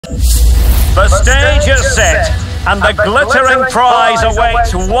The stage is set, and the glittering prize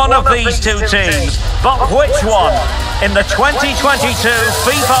awaits one of these two teams. But which one in the 2022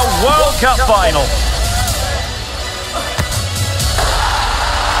 FIFA World Cup final?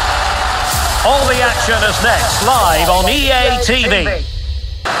 All the action is next, live on EA TV.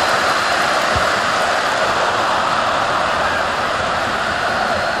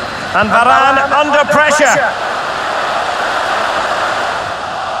 And Varane under pressure.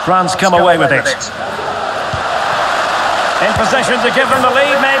 France come away with it. In position to give them the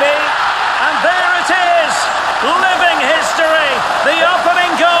lead, maybe. And there it is! Living history! The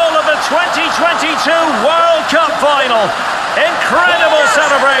opening goal of the 2022 World Cup final. Incredible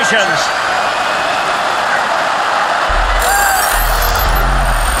celebrations.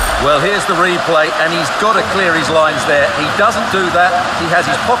 Well, here's the replay, and he's got to clear his lines there. He doesn't do that. He has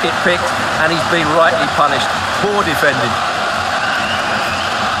his pocket picked, and he's been rightly punished. Poor defending.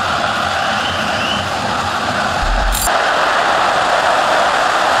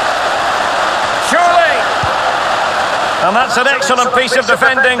 Surely! And that's an excellent piece of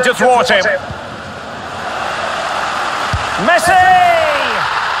defending to thwart him. Messi!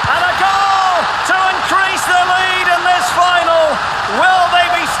 And a goal to increase the lead in this final. Will they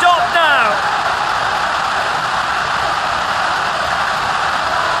be stopped now?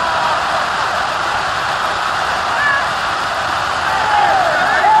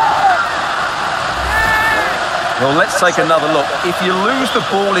 Well, let's take another look. If you lose the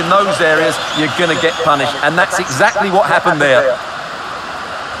ball in those areas, you're going to get punished. And that's exactly what happened there.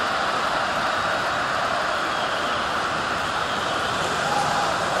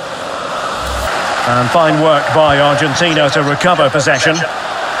 And fine work by Argentina to recover possession.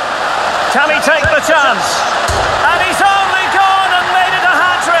 Can he take the chance? And he's only gone and made it a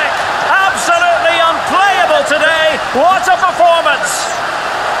hat-trick. Absolutely unplayable today. What a performance.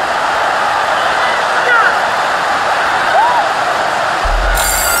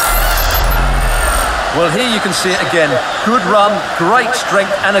 Well, here you can see it again. Good run, great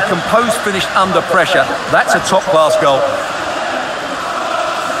strength, and a composed finish under pressure. That's a top-class goal.